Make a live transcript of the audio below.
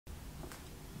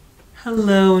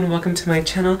Hello and welcome to my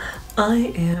channel.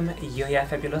 I am Yoya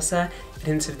Fabulosa, and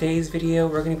in today's video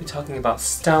we're going to be talking about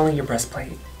styling your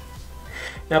breastplate.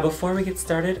 Now before we get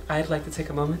started, I'd like to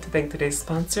take a moment to thank today's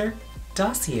sponsor,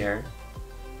 Dossier.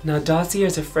 Now Dossier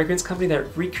is a fragrance company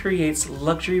that recreates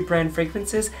luxury brand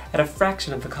fragrances at a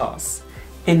fraction of the cost.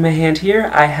 In my hand here,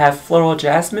 I have Floral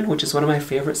Jasmine, which is one of my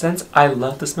favorite scents. I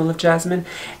love the smell of jasmine,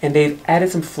 and they've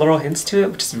added some floral hints to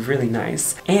it, which is really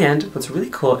nice. And what's really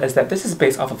cool is that this is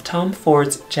based off of Tom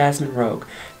Ford's Jasmine Rogue.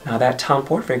 Now that Tom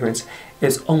Ford fragrance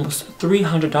is almost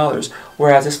 $300,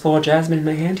 whereas this Floral Jasmine in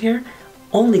my hand here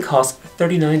only costs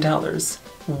 $39.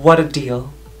 What a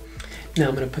deal. Now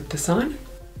I'm going to put this on.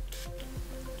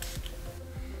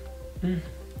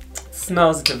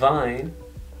 Smells divine.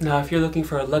 Now if you're looking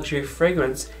for a luxury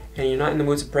fragrance and you're not in the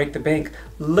mood to break the bank,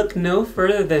 look no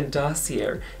further than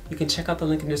Dossier. You can check out the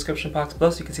link in the description box below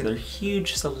so you can see their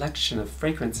huge selection of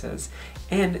fragrances.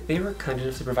 And they were kind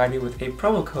enough to provide me with a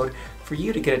promo code for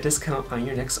you to get a discount on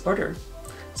your next order.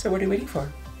 So what are you waiting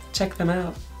for? Check them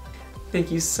out.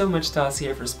 Thank you so much,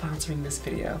 Dossier, for sponsoring this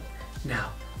video.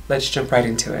 Now, let's jump right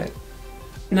into it.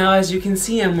 Now as you can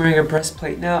see, I'm wearing a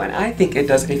breastplate now, and I think it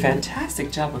does a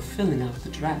fantastic job of filling out the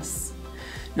dress.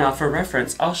 Now for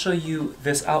reference, I'll show you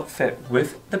this outfit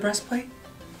with the breastplate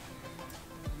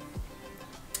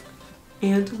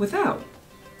and without.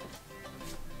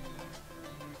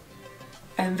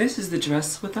 And this is the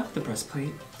dress without the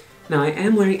breastplate. Now I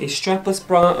am wearing a strapless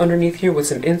bra underneath here with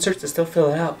some inserts to still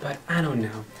fill it out, but I don't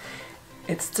know.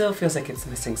 It still feels like it's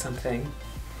missing something.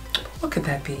 What could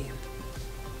that be?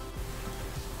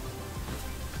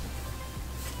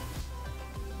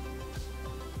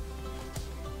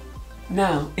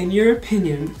 Now, in your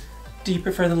opinion, do you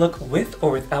prefer the look with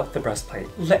or without the breastplate?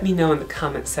 Let me know in the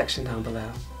comments section down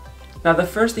below. Now the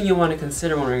first thing you'll want to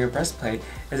consider when wearing a breastplate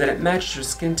is that it matches your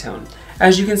skin tone.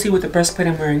 As you can see with the breastplate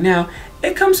I'm wearing now,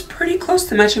 it comes pretty close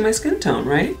to matching my skin tone,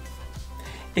 right?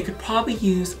 It could probably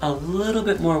use a little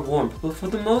bit more warmth, but for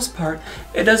the most part,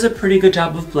 it does a pretty good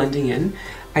job of blending in.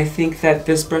 I think that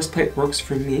this breastplate works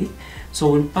for me.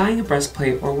 So when buying a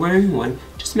breastplate or wearing one,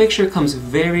 just make sure it comes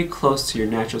very close to your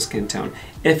natural skin tone.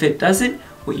 If it doesn't,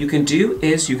 what you can do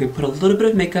is you can put a little bit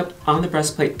of makeup on the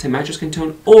breastplate to match your skin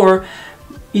tone, or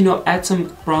add some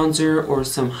bronzer or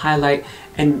some highlight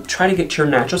and try to get your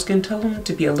natural skin tone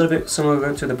to be a little bit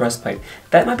similar to the breastplate.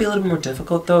 That might be a little bit more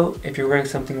difficult though if you're wearing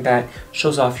something that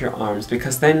shows off your arms,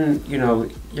 because then you're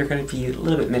going to be a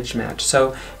little bit mismatched.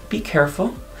 So be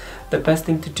careful. The best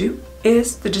thing to do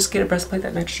is to just get a breastplate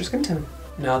that matches your skin tone.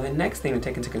 Now the next thing to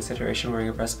take into consideration wearing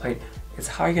a breastplate is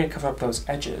how you're going to cover up those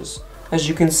edges. As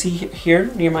you can see here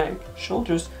near my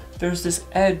shoulders, there's this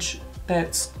edge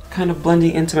that's kind of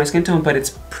blending into my skin tone, but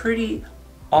it's pretty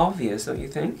obvious, don't you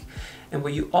think? And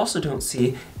what you also don't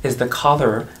see is the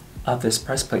collar of this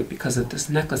breastplate because of this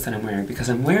necklace that I'm wearing, because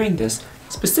I'm wearing this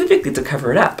specifically to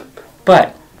cover it up.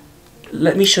 But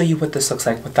let me show you what this looks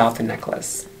like without the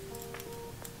necklace.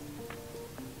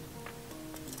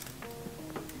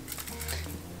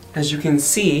 As you can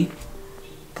see,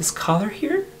 this collar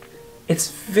here,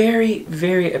 it's very,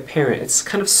 very apparent. It's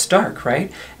kind of stark, right?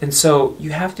 And so you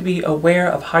have to be aware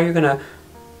of how you're gonna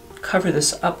cover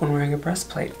this up when wearing a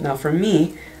breastplate. Now for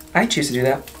me, I choose to do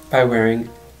that by wearing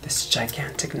this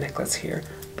gigantic necklace here.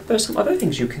 But there's some other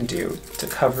things you can do to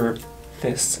cover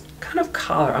this kind of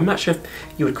collar. I'm not sure if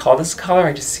you would call this a collar.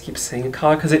 I just keep saying a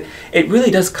collar because it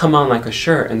really does come on like a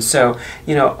shirt. And so,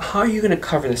 how are you gonna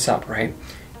cover this up, right?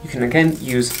 You can again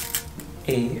use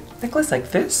a necklace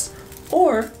like this,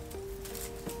 or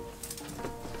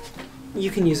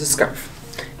you can use a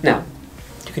scarf. Now,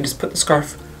 you can just put the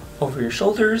scarf over your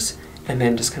shoulders and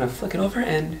then just kind of flick it over,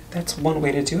 and that's one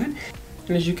way to do it.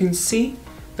 And as you can see,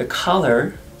 the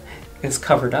collar is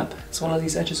covered up. It's one of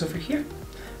these edges over here.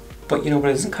 But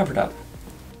what isn't covered up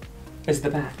is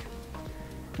the back.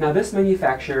 Now this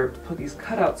manufacturer put these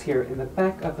cutouts here in the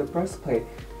back of the breastplate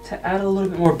to add a little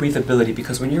bit more breathability,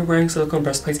 because when you're wearing silicone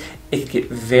breastplates, it can get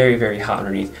very, very hot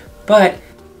underneath. But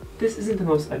this isn't the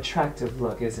most attractive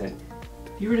look, is it?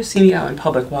 If you were to see me out in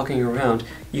public walking around,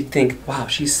 you'd think, wow,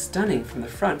 she's stunning from the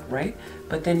front, right?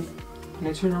 But then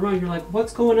when I turn around, you're like,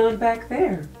 what's going on back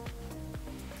there?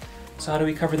 So how do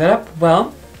we cover that up?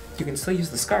 Well, you can still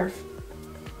use the scarf.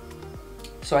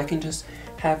 So I can just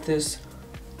have this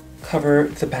cover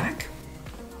the back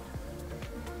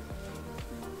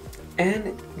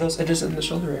and those edges in the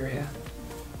shoulder area.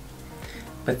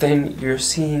 But then you're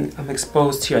seeing I'm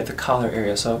exposed here at the collar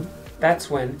area, so that's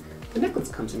when the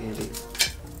necklace comes in handy.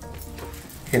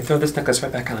 You can throw this necklace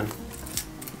right back on.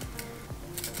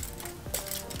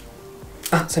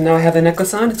 So now I have the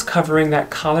necklace on, it's covering that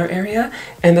collar area,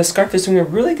 and the scarf is doing a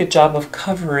really good job of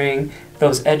covering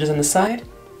those edges on the side,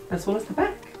 as well as the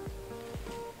back.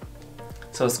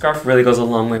 So a scarf really goes a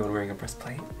long way when wearing a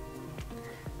breastplate,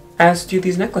 as do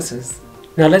these necklaces.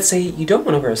 Now let's say you don't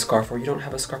want to wear a scarf, or you don't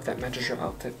have a scarf that matches your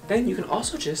outfit, then you can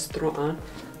also just throw on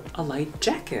a light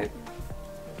jacket.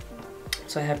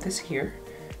 So I have this here,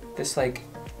 this like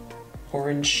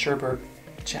orange sherbet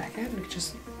jacket, and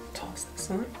just toss this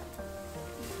on.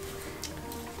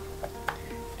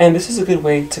 And this is a good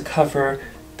way to cover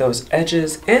those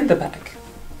edges and the back.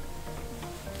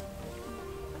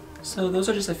 So those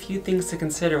are just a few things to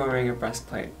consider when wearing a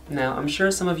breastplate. Now, I'm sure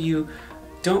some of you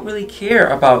don't really care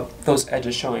about those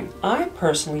edges showing. I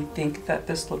personally think that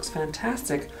this looks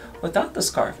fantastic without the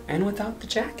scarf and without the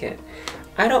jacket.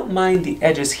 I don't mind the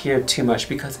edges here too much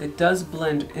because it does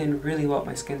blend in really well with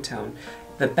my skin tone.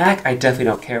 The back I definitely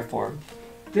don't care for.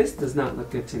 This does not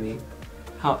look good to me.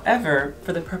 However,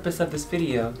 for the purpose of this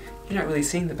video, you're not really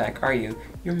seeing the back, are you?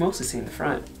 You're mostly seeing the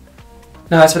front.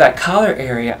 Now as for that collar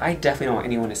area, I definitely don't want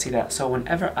anyone to see that. So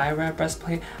whenever I wear a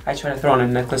breastplate, I try to throw on a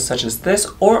necklace such as this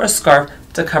or a scarf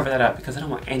to cover that up because I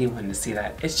don't want anyone to see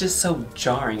that. It's just so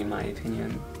jarring in my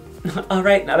opinion.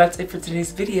 Alright, now that's it for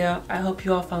today's video. I hope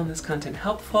you all found this content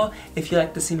helpful. If you'd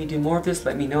like to see me do more of this,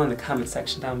 let me know in the comment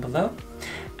section down below.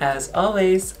 As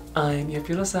always, I'm your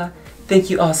Fabulosa. Thank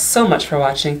you all so much for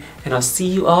watching, and I'll see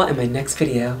you all in my next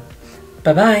video.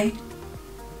 Bye bye!